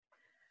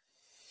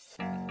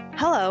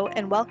Hello,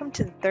 and welcome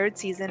to the third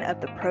season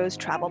of the Pros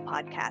Travel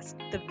Podcast,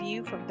 The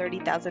View from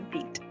 30,000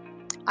 Feet.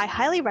 I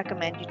highly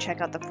recommend you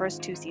check out the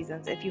first two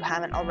seasons if you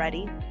haven't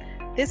already.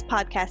 This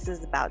podcast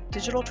is about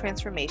digital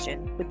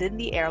transformation within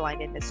the airline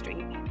industry,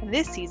 and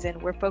this season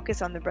we're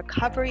focused on the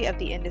recovery of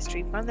the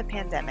industry from the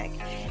pandemic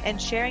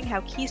and sharing how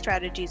key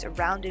strategies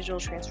around digital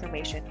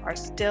transformation are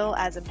still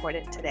as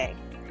important today.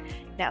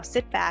 Now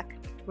sit back,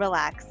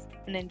 relax,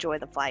 and enjoy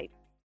the flight.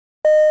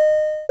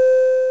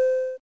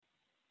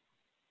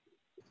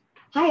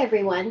 Hi,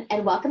 everyone,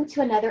 and welcome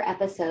to another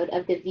episode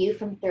of The View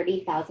from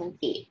 30,000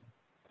 Feet.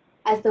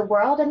 As the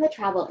world and the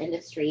travel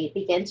industry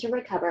begin to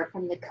recover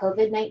from the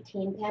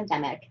COVID-19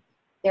 pandemic,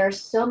 there are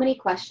so many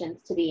questions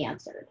to be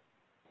answered.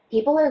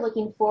 People are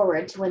looking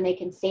forward to when they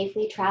can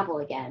safely travel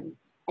again,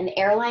 and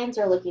airlines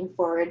are looking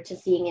forward to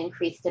seeing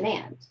increased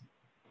demand.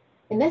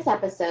 In this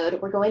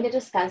episode, we're going to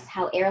discuss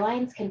how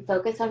airlines can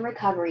focus on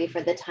recovery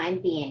for the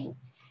time being,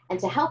 and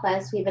to help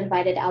us, we've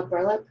invited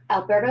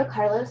Alberto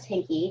Carlos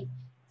Hinke,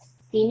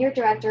 Senior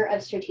Director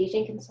of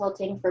Strategic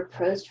Consulting for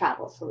Pros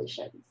Travel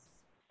Solutions.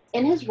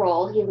 In his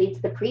role, he leads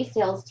the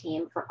pre-sales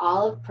team for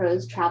all of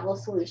Pros Travel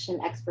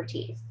Solution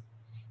expertise.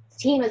 His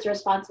team is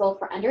responsible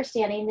for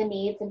understanding the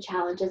needs and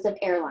challenges of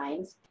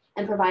airlines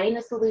and providing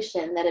a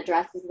solution that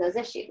addresses those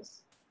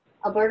issues.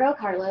 Alberto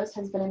Carlos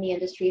has been in the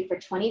industry for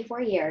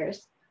 24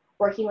 years,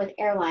 working with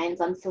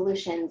airlines on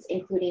solutions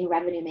including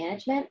revenue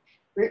management,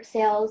 route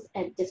sales,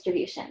 and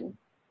distribution.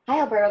 Hi,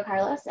 Alberto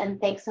Carlos, and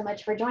thanks so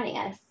much for joining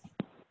us.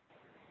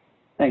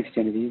 Thanks,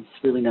 Genevieve.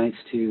 It's really nice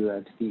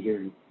to be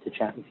here to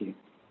chat with you.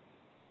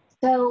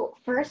 So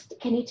first,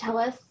 can you tell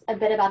us a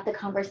bit about the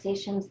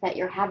conversations that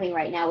you're having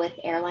right now with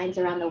airlines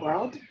around the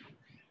world?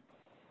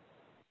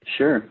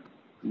 Sure.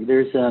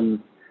 There's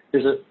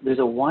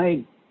a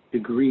wide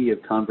degree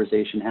of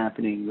conversation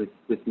happening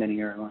with many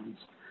airlines.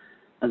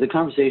 The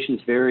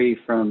conversations vary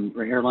from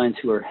airlines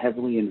who are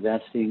heavily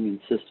investing in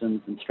systems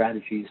and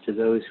strategies to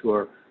those who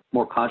are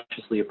more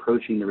cautiously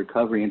approaching the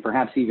recovery and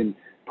perhaps even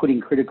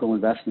putting critical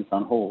investments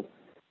on hold.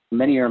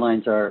 Many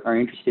airlines are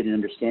interested in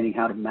understanding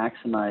how to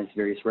maximize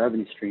various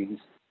revenue streams,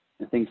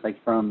 and things like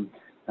from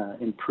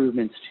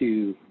improvements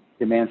to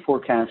demand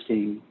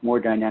forecasting,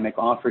 more dynamic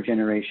offer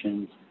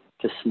generations,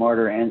 to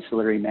smarter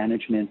ancillary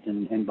management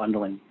and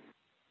bundling.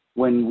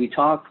 When we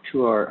talk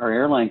to our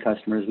airline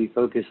customers, we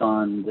focus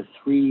on the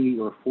 3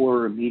 or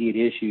 4 immediate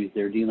issues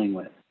they're dealing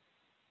with.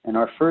 And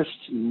our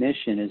first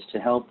mission is to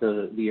help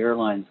the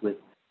airlines with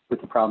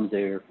the problems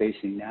they are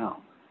facing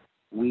now.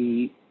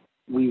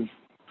 We've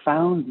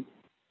found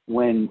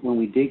when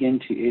we dig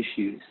into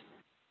issues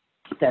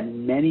that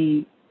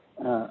many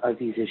of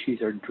these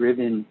issues are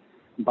driven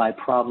by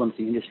problems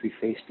the industry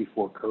faced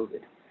before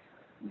COVID.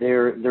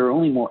 They're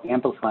only more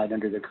amplified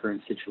under the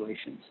current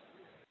situations.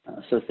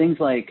 So things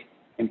like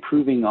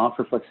improving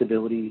offer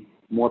flexibility,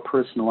 more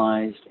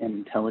personalized and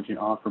intelligent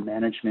offer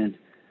management,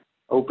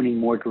 opening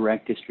more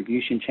direct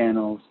distribution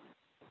channels,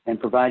 and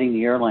providing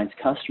the airline's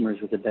customers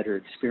with a better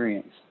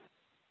experience.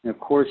 And of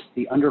course,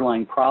 the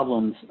underlying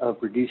problems of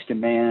reduced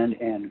demand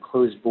and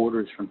closed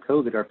borders from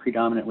COVID are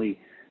predominantly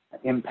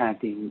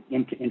impacting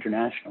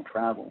international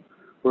travel,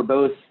 where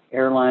both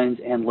airlines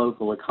and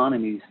local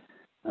economies,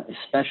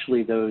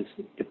 especially those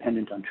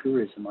dependent on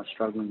tourism, are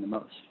struggling the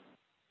most.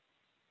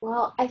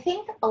 Well, I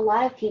think a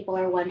lot of people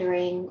are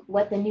wondering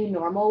what the new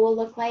normal will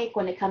look like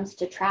when it comes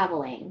to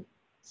traveling.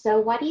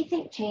 So why do you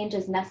think change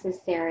is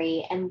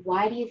necessary, and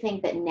why do you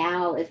think that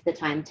now is the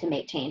time to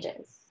make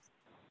changes?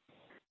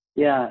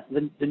 Yeah,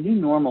 the new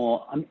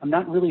normal, I'm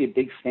not really a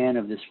big fan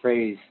of this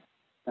phrase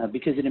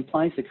because it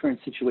implies the current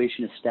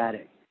situation is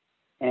static.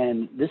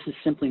 And this is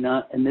simply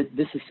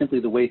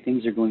the way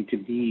things are going to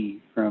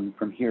be from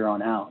here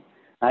on out.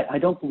 I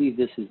don't believe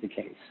this is the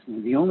case.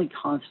 The only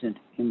constant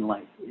in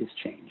life is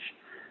change.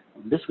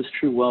 This was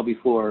true well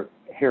before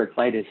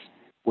Heraclitus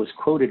was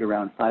quoted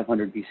around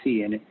 500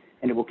 BC, and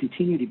it will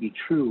continue to be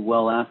true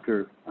well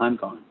after I'm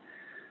gone.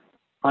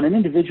 On an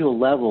individual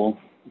level,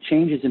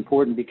 change is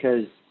important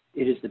because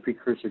it is the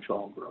precursor to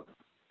all growth.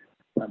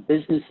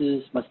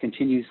 Businesses must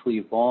continuously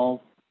evolve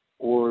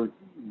or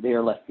they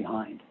are left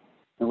behind.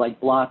 And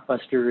like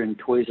Blockbuster and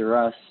Toys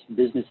R Us,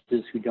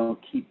 businesses who don't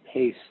keep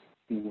pace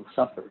will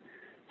suffer.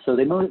 So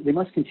they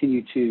must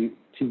continue to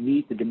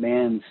meet the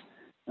demands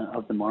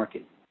of the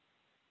market.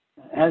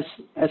 As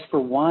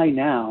for why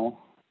now,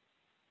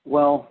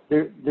 well,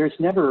 there's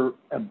never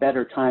a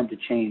better time to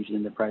change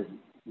than the present.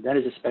 That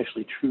is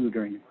especially true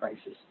during a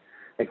crisis.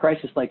 A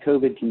crisis like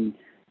COVID can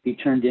be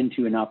turned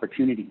into an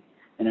opportunity,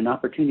 and an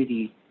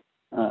opportunity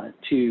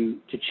to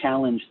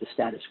challenge the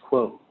status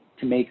quo,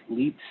 to make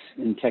leaps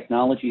in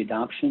technology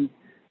adoption,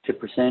 to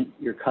present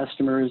your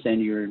customers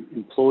and your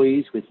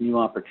employees with new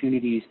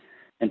opportunities,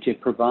 and to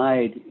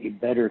provide a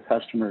better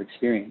customer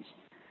experience.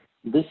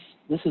 This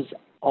has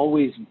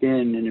always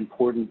been an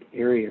important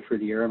area for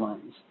the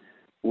airlines.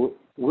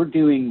 We're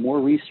doing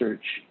more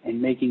research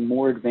and making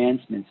more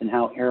advancements in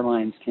how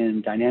airlines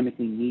can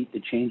dynamically meet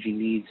the changing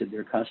needs of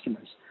their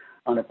customers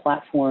on a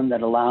platform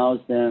that allows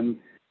them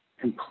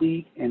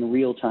complete and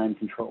real-time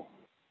control.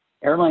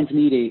 Airlines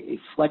need a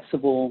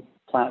flexible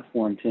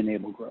platform to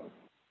enable growth.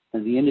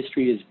 And the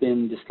industry has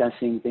been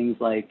discussing things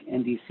like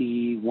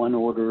NDC, one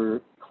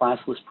order,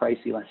 classless price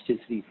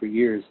elasticity for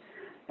years,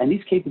 and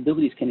these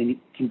capabilities can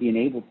be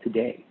enabled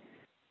today.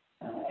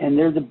 And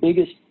they're the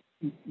biggest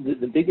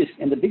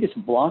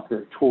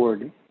blocker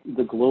toward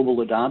the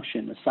global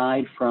adoption,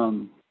 aside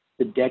from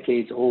the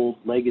decades-old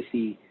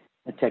legacy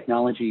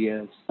technology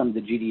of some of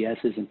the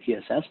GDSs and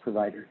PSS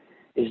provider,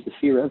 is the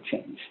fear of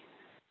change.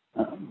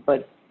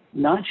 But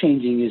not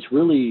changing is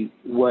really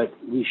what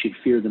we should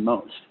fear the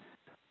most.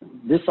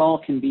 This all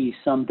can be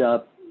summed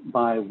up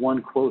by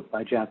one quote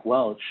by Jack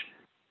Welch,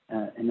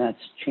 and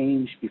that's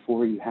change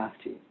before you have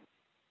to.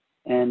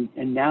 And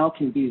now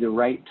can be the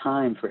right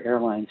time for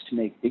airlines to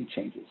make big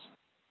changes.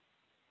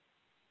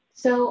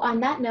 So on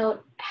that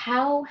note,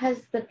 how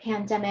has the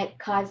pandemic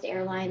caused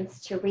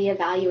airlines to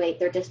reevaluate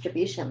their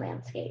distribution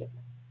landscape?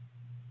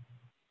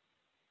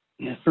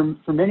 Yeah,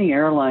 for many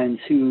airlines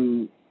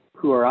who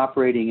are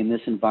operating in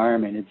this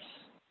environment,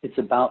 it's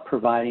about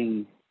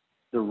providing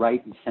the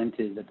right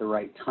incentive at the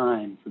right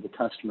time for the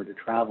customer to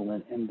travel.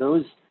 And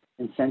those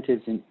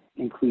incentives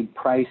include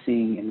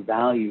pricing and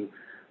value,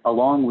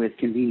 along with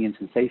convenience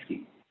and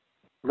safety.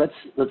 Let's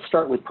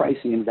start with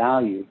pricing and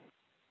value.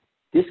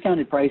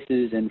 Discounted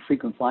prices and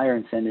frequent flyer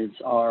incentives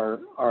are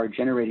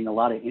generating a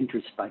lot of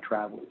interest by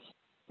travelers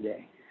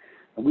today.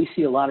 And we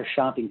see a lot of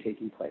shopping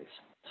taking place.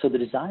 So the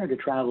desire to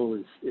travel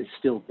is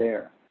still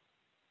there.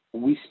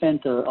 We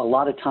spent a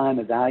lot of time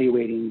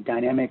evaluating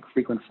dynamic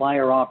frequent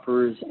flyer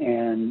offers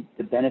and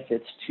the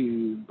benefits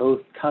to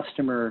both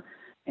customer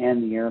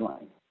and the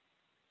airline.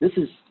 This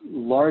is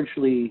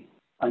largely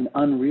an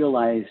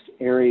unrealized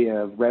area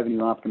of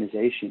revenue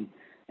optimization,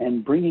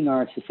 and bringing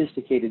our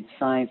sophisticated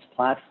science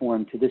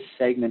platform to this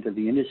segment of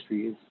the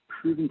industry is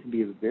proving to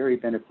be very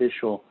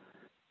beneficial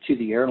to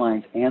the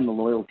airlines and the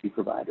loyalty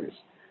providers.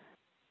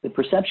 The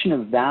perception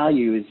of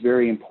value is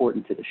very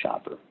important to the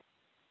shopper.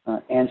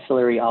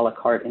 Ancillary a la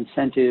carte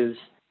incentives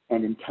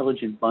and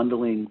intelligent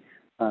bundling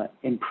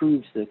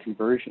improves the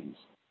conversions.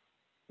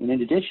 And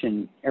in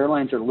addition,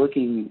 airlines are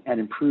looking at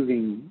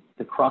improving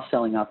the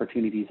cross-selling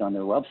opportunities on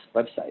their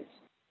websites,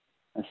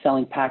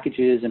 selling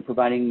packages and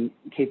providing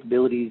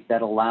capabilities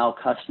that allow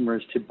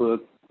customers to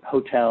book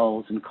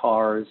hotels and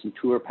cars and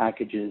tour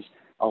packages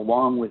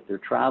along with their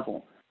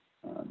travel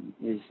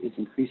is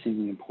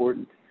increasingly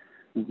important.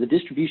 The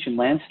distribution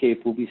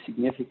landscape will be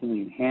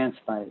significantly enhanced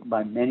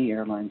by many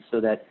airlines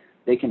so that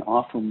they can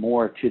offer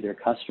more to their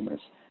customers.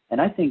 And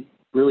I think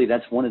really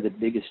that's one of the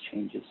biggest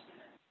changes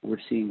we're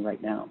seeing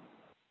right now.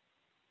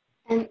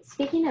 And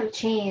speaking of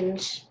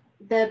change,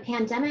 the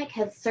pandemic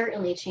has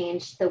certainly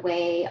changed the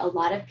way a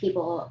lot of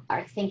people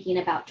are thinking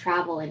about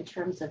travel in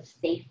terms of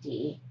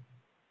safety.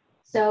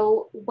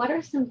 So what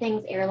are some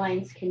things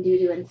airlines can do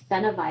to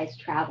incentivize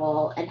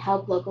travel and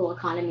help local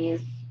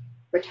economies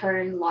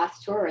return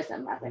lost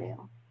tourism revenue?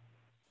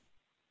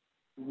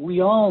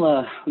 We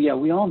all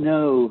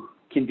know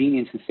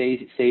convenience and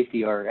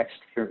safety are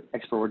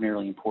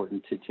extraordinarily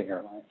important to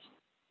airlines.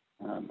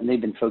 And they've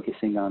been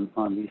focusing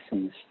on these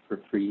things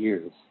for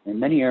years. And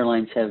many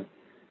airlines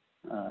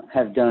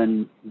have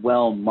done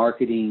well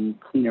marketing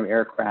cleaner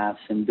aircrafts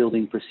and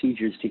building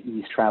procedures to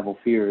ease travel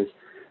fears.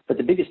 But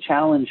the biggest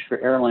challenge for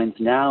airlines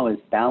now is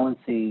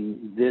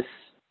balancing this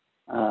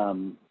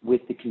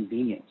with the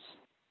convenience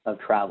of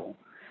travel.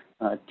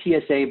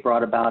 TSA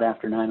brought about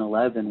after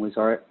 9/11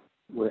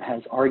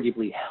 has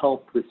arguably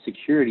helped with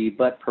security,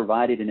 but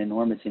provided an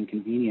enormous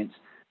inconvenience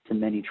to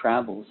many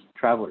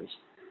travelers.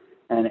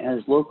 And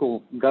as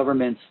local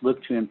governments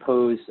look to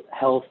impose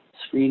health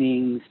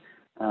screenings,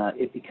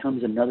 it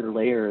becomes another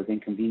layer of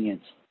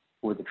inconvenience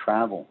for the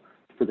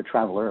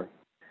traveler.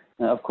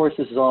 Of course,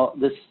 this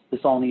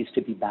all needs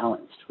to be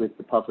balanced with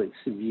the public's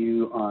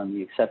view on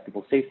the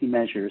acceptable safety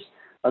measures.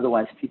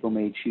 Otherwise, people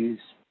may choose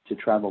to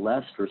travel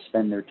less or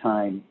spend their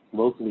time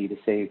locally to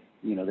save,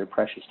 their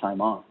precious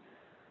time off.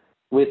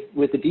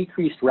 With the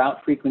decreased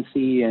route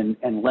frequency and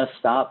less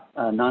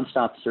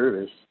nonstop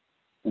service,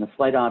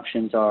 flight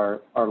options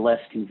are less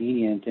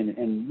convenient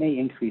and may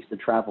increase the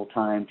travel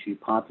time to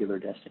popular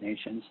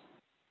destinations.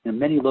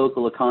 Many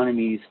local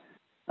economies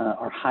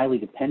are highly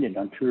dependent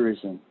on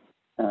tourism,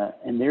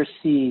 and they're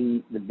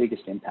seeing the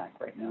biggest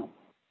impact right now.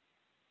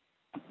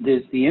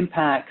 The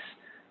impacts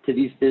to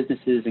these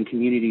businesses and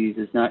communities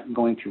is not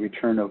going to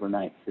return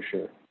overnight for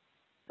sure.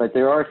 But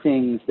there are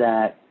things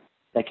that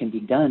can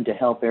be done to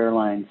help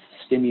airlines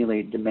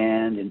stimulate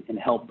demand and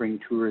help bring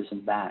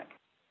tourism back.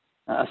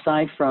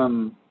 Aside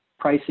from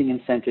pricing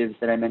incentives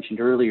that I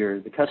mentioned earlier,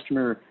 the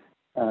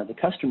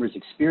customer's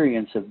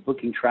experience of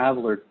booking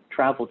travel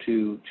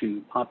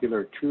to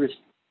popular tourist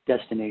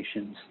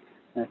destinations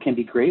can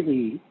be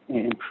greatly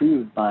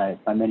improved by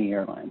many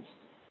airlines.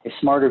 A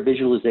smarter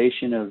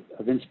visualization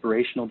of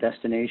inspirational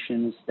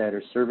destinations that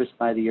are serviced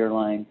by the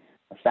airline,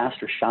 a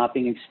faster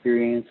shopping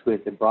experience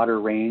with a broader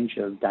range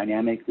of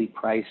dynamically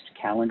priced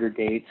calendar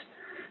dates,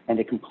 and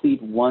a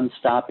complete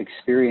one-stop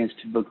experience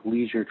to book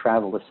leisure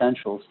travel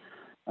essentials,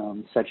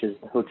 such as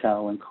the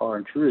hotel and car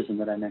and tourism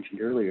that I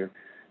mentioned earlier.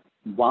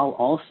 while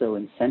also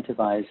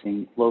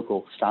incentivizing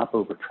local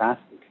stopover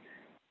traffic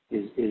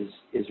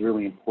is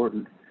really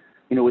important.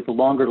 With the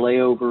longer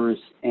layovers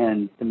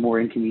and the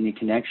more inconvenient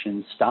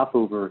connections,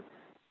 stopover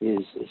is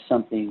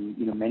something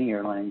many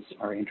airlines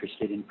are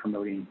interested in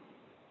promoting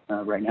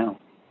right now.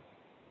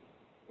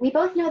 We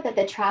both know that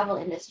the travel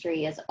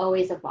industry is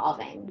always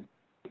evolving,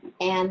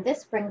 and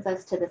this brings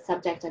us to the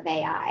subject of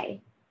AI.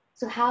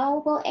 So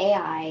how will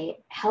AI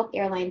help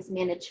airlines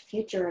manage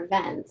future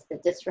events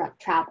that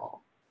disrupt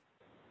travel?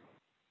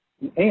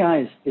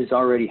 AI is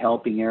already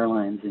helping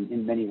airlines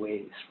in many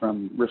ways,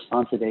 from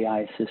responsive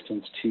AI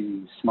assistance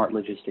to smart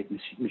logistic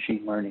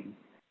machine learning.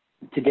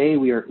 Today,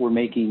 we're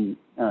making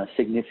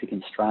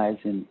significant strides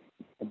in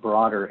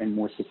broader and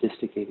more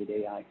sophisticated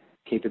AI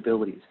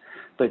capabilities.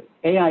 But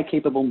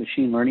AI-capable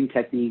machine learning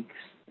techniques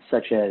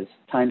such as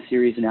time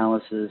series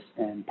analysis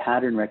and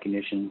pattern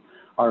recognition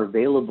are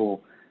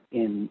available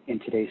in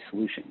today's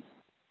solutions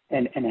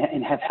and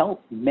have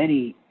helped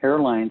many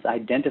airlines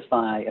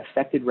identify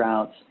affected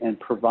routes and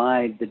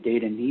provide the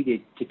data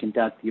needed to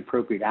conduct the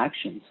appropriate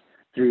actions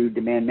through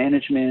demand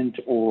management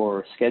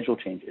or schedule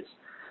changes.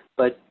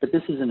 But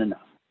this isn't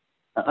enough.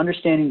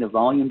 Understanding the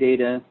volume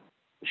data,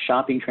 the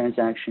shopping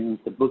transactions,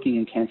 the booking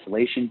and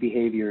cancellation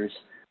behaviors,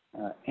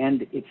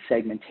 and its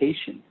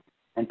segmentation,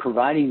 and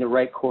providing the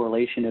right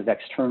correlation of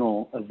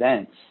external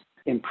events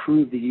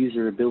improve the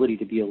user ability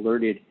to be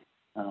alerted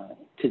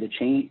to the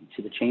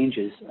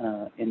changes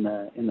in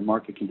the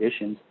market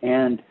conditions,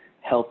 and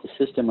help the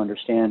system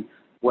understand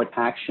what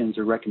actions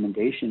or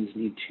recommendations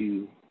need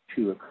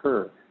to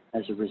occur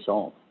as a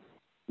result.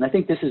 And I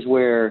think this is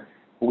where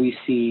we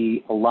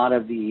see a lot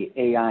of the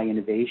AI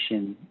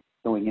innovation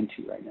going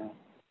into right now.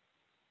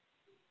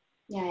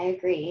 Yeah, I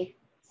agree.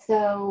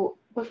 So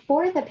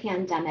before the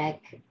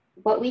pandemic,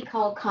 what we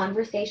call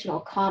conversational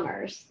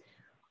commerce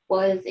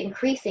was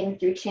increasing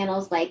through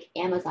channels like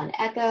Amazon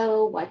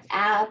Echo,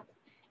 WhatsApp,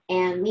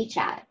 and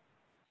WeChat.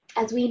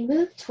 As we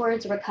move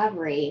towards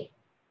recovery,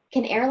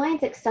 can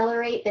airlines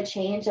accelerate the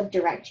change of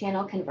direct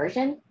channel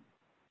conversion?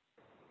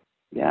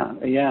 Yeah.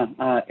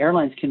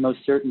 Airlines can most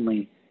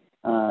certainly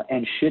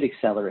and should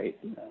accelerate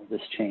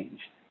this change.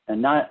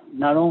 And not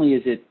only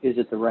is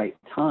it the right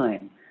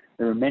time,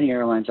 there are many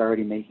airlines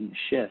already making a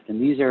shift,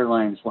 and these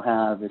airlines will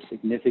have a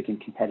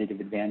significant competitive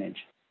advantage.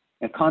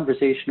 And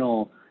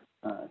conversational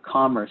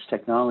commerce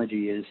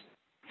technology is,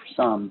 for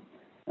some,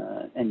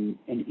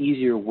 an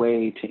easier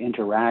way to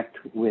interact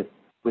with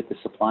the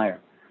supplier.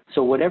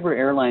 So whatever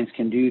airlines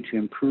can do to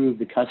improve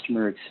the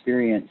customer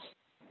experience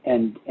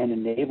and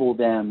enable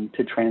them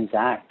to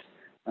transact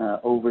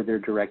over their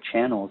direct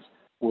channels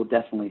will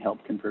definitely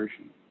help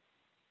conversion.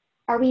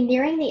 Are we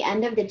nearing the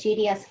end of the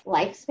GDS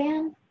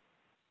lifespan?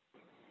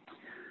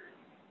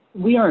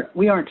 We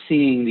aren't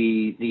seeing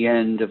the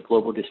end of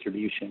global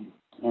distribution,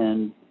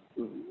 and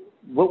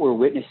what we're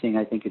witnessing,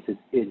 I think,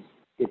 is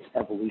its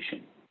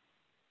evolution.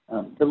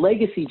 The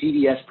legacy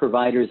GDS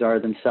providers are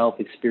themselves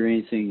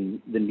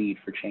experiencing the need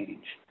for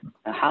change.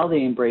 How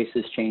they embrace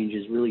this change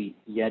is really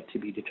yet to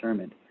be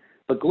determined.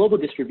 But global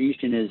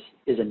distribution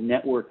is a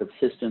network of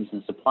systems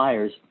and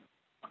suppliers.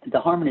 The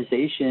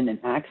harmonization and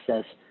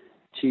access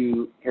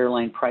to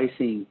airline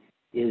pricing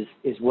is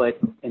what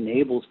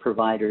enables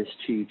providers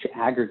to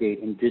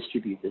aggregate and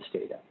distribute this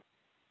data.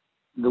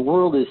 The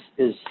world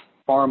is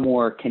far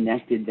more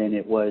connected than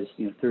it was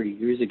 30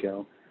 years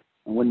ago.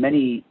 And when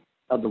many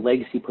of the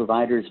legacy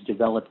providers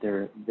developed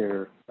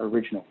their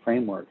original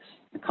frameworks,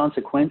 and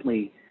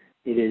consequently,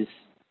 it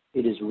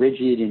is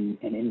rigid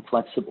and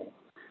inflexible,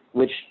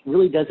 which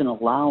really doesn't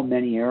allow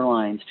many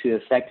airlines to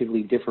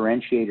effectively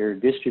differentiate or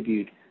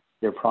distribute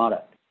their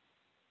product.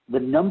 The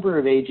number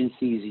of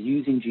agencies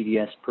using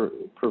GDS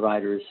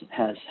providers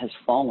has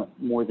fallen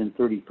more than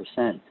 30%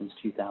 since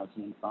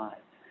 2005.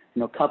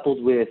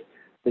 Coupled with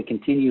the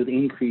continued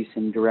increase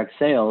in direct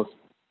sales,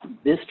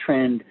 this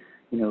trend,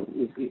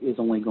 is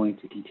only going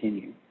to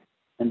continue.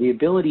 And the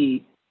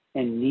ability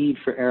and need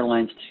for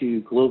airlines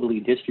to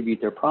globally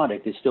distribute their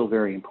product is still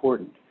very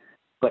important.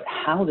 But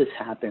how this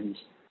happens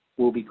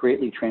will be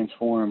greatly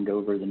transformed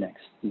over the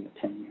next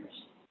 10 years.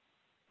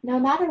 No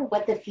matter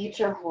what the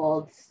future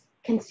holds,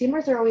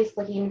 consumers are always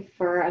looking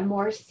for a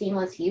more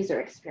seamless user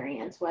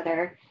experience,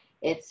 whether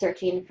it's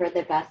searching for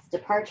the best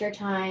departure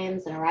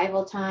times and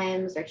arrival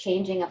times or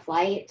changing a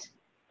flight.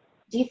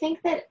 Do you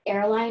think that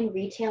airline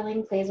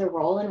retailing plays a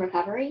role in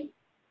recovery?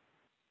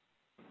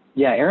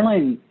 Yeah,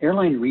 airline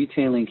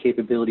retailing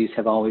capabilities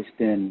have always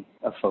been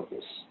a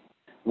focus.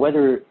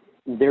 Whether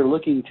they're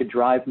looking to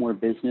drive more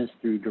business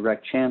through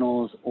direct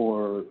channels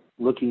or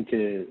looking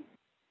to,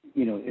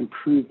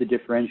 improve the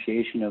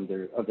differentiation of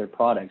their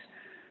products,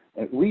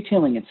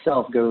 retailing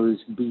itself goes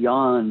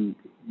beyond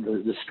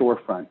the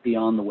storefront,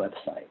 beyond the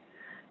website,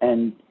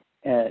 and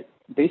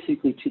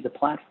basically to the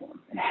platform.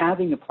 And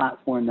having a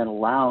platform that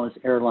allows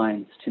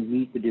airlines to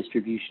meet the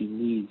distribution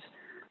needs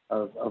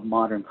of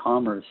modern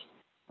commerce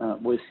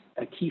was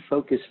a key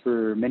focus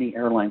for many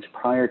airlines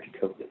prior to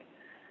COVID.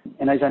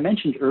 And as I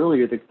mentioned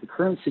earlier, the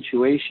current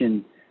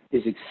situation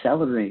is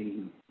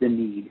accelerating the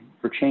need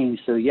for change.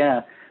 So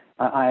yeah,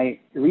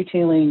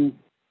 Retailing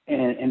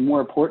and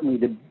more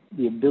importantly,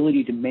 the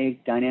ability to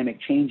make dynamic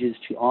changes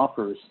to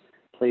offers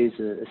plays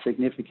a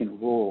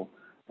significant role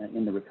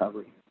in the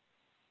recovery.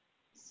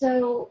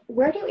 So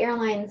where do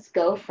airlines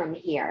go from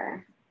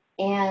here?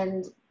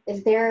 And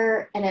is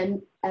there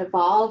an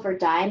evolve or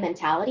die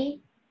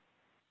mentality?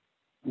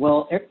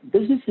 Well,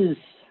 businesses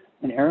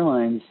and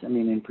airlines, I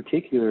mean, in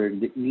particular,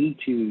 need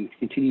to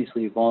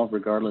continuously evolve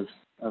regardless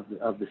of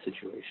the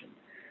situation.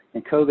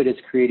 And COVID has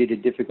created a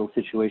difficult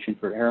situation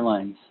for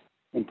airlines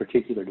in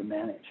particular to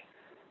manage.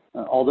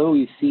 Although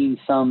we've seen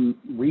some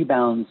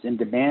rebounds in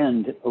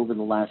demand over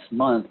the last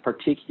month,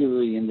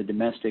 particularly in the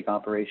domestic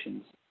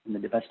operations, in the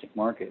domestic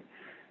market,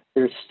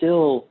 there's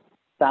still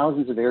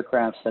thousands of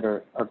aircrafts that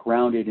are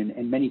grounded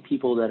and many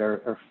people that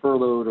are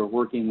furloughed or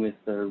working with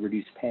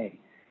reduced pay.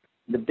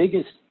 The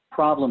biggest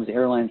problems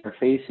airlines are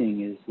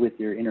facing is with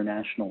their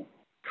international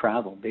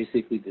travel,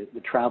 basically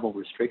the travel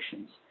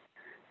restrictions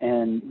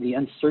and the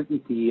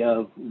uncertainty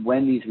of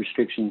when these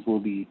restrictions will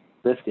be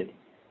lifted.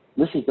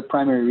 This is the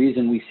primary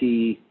reason we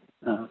see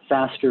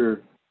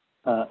faster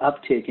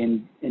uptick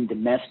in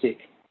domestic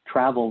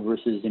travel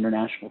versus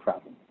international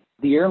travel.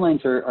 The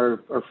airlines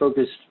are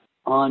focused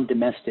on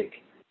domestic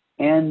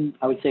and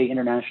I would say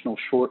international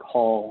short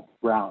haul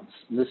routes.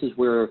 And this is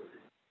where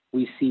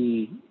we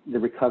see the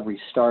recovery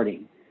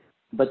starting.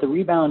 But the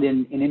rebound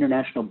in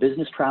international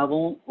business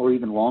travel or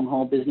even long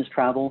haul business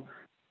travel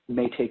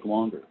may take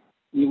longer.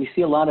 We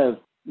see a lot of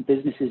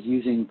businesses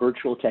using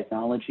virtual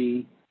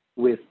technology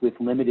with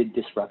limited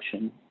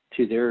disruption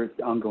to their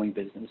ongoing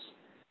business.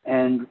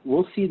 And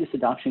we'll see this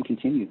adoption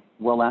continue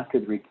well after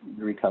the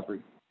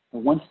recovery.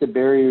 Once the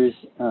barriers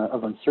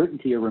of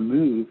uncertainty are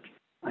removed,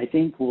 I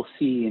think we'll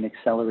see an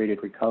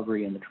accelerated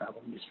recovery in the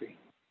travel industry.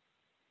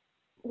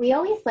 We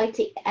always like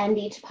to end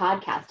each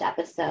podcast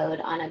episode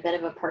on a bit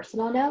of a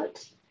personal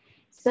note.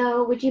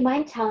 So would you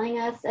mind telling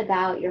us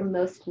about your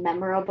most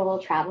memorable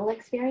travel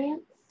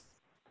experience?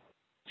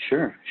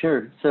 Sure.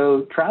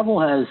 So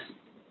travel has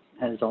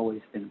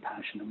always been a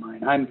passion of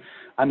mine.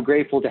 I'm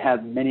grateful to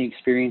have many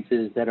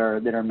experiences that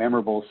are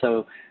memorable.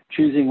 So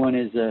choosing one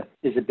is a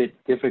bit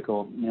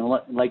difficult. You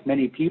know, like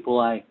many people,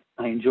 I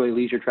enjoy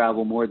leisure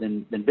travel more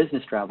than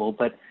business travel,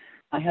 but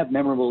I have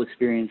memorable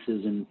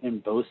experiences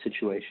in both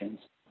situations.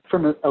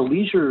 From a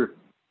leisure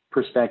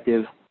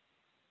perspective,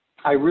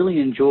 I really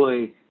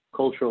enjoy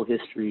cultural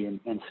history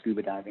and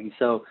scuba diving.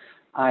 So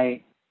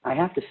I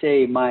have to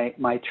say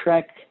my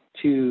trek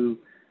to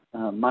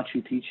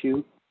Machu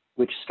Picchu,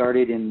 which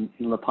started in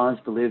La Paz,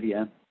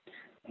 Bolivia,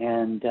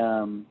 and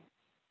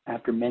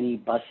after many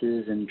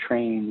buses and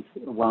trains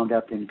wound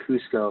up in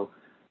Cusco,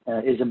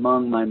 is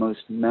among my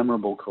most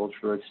memorable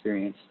cultural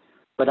experience.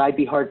 But I'd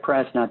be hard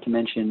pressed not to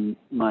mention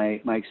my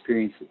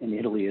experience in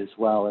Italy as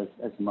well as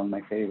among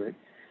my favorite.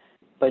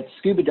 But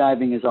scuba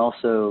diving is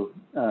also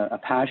a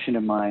passion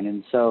of mine.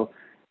 And so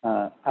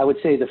I would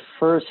say the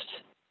first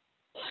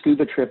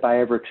scuba trip I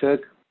ever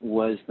took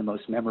was the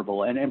most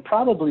memorable, and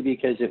probably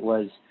because it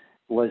was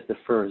the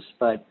first.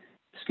 But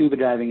scuba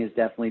diving has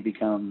definitely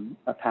become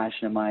a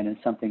passion of mine and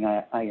something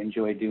I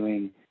enjoy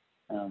doing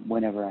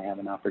whenever I have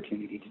an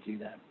opportunity to do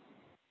that.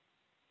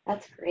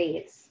 That's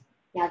great.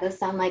 Yeah, those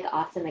sound like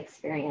awesome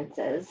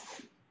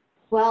experiences.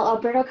 Well,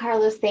 Alberto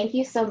Carlos, thank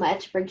you so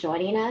much for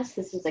joining us.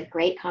 This was a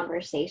great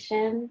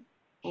conversation,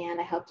 and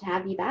I hope to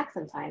have you back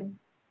sometime.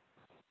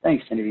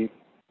 Thanks, Genevieve.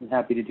 I'm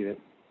happy to do it.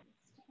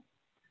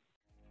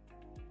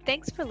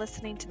 Thanks for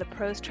listening to the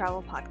Pros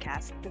Travel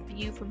Podcast, The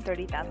View from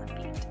 30,000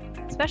 Feet.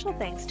 Special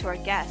thanks to our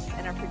guest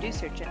and our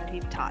producer,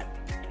 Genevieve Todd.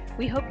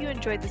 We hope you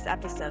enjoyed this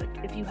episode.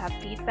 If you have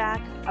feedback,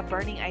 a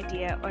burning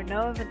idea, or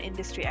know of an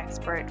industry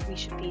expert we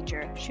should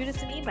feature, shoot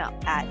us an email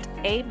at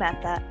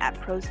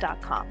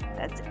ametha@pros.com.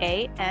 That's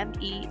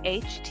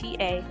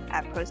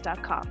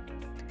AMEHTA@pros.com.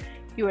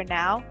 You are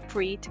now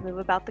free to move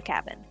about the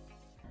cabin.